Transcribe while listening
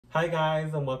Hi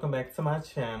guys, and welcome back to my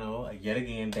channel. Yet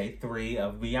again, day 3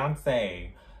 of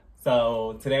Beyoncé.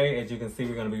 So today, as you can see,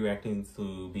 we're going to be reacting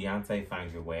to Beyoncé Find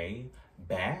Your Way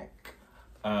Back.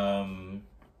 Once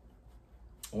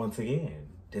again,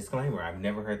 disclaimer, I've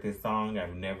never heard this song.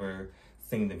 I've never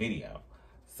seen the video.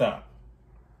 So,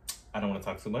 I don't want to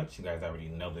talk too much. You guys already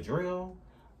know the drill.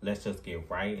 Let's just get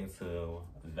right into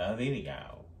the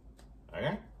video.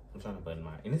 Okay? I'm trying to button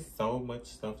and it's so much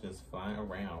stuff just flying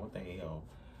around. What the hell?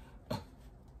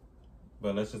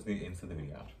 But let's just get into the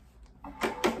video.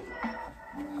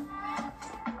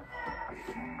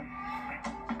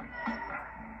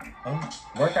 Oh,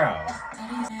 workout.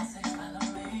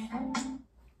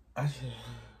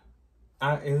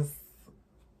 It's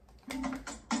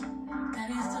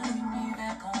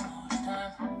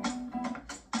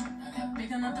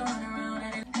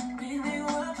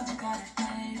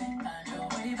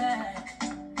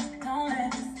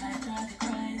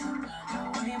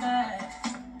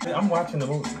I'm watching the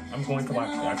movie. I'm going to watch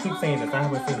it. I keep saying this. I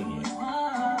haven't seen it yet.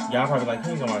 Y'all probably like,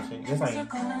 he ain't gonna watch it. Yes, I am.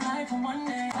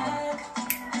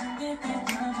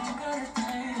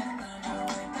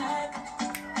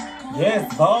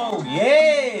 Yes, Vogue.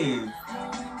 Yes.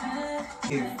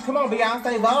 Come on,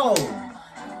 Beyonce, Vogue.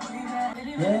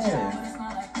 Yes. Yes.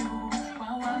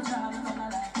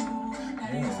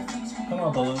 Come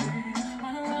on, boo.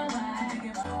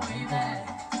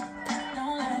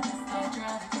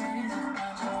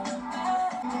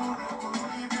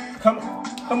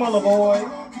 Come on, little boy.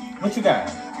 What you got?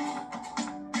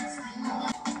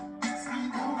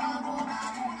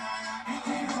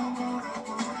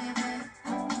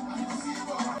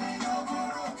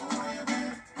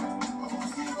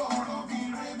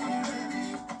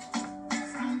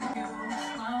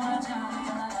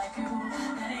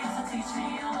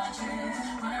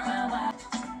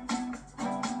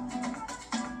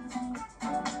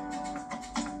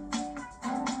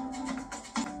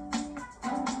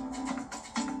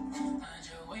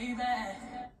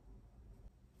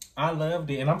 I loved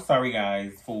it, and I'm sorry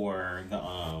guys for the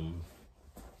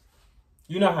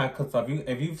you know how it cuts off.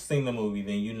 If you've seen the movie,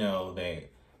 then you know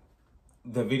that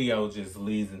the video just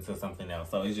leads into something else,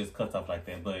 so it just cuts off like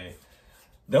that. But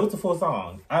that was a full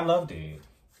song. I loved it.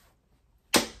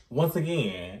 Once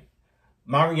again,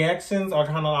 my reactions are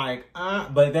kind of like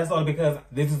but that's only because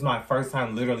this is my first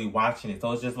time literally watching it,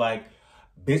 so it's just like,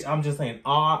 bitch, I'm just saying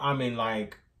I mean,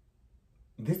 like,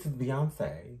 this is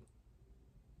Beyonce.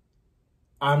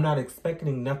 I'm not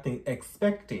expecting nothing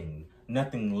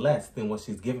less than what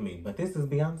she's giving me. But this is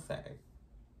Beyonce.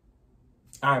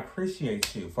 I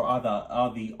appreciate you for all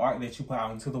the art that you put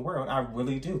out into the world. I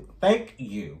really do. Thank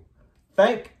you.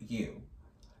 Thank you.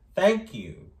 Thank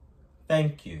you.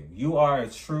 Thank you. You are a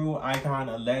true icon,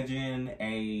 a legend,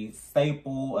 a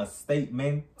staple, a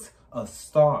statement, a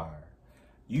star.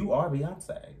 You are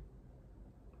Beyonce.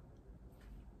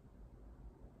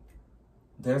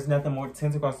 There's nothing more,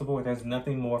 tens across the board, there's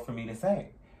nothing more for me to say.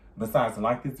 Besides,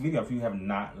 like this video if you have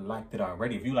not liked it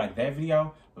already. If you like that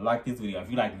video, like this video.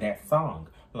 If you like that song,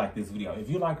 like this video.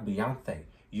 If you like Beyonce,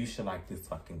 you should like this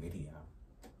fucking video.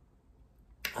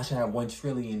 I should have 1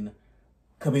 trillion,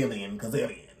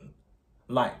 gazillion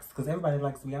likes. Because everybody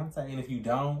likes Beyonce. And if you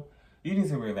don't, you need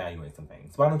to reevaluate some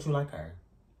things. Why don't you like her?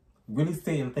 Really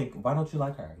sit and think, why don't you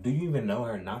like her? Do you even know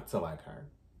her not to like her?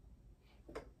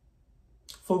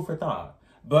 Food for thought.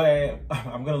 But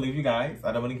I'm going to leave you guys.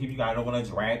 I don't want to keep you guys. I don't want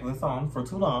to drag this on for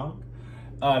too long.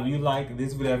 If you like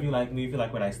this video, if you like me, if you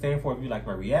like what I stand for, if you like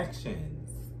my reactions,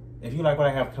 if you like what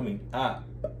I have coming up,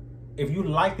 if you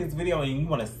like this video and you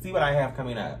want to see what I have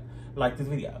coming up, like this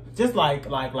video. Just like.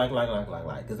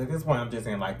 Because at this point, I'm just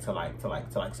saying like so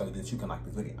that you can like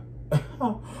this video.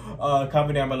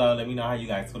 Comment down below. Let me know how you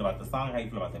guys feel about the song, how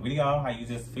you feel about the video, how you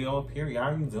just feel, period. How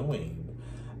are you doing?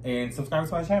 And subscribe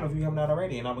to my channel if you haven't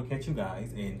already. And I will catch you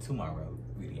guys in tomorrow's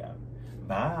video.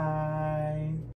 Bye.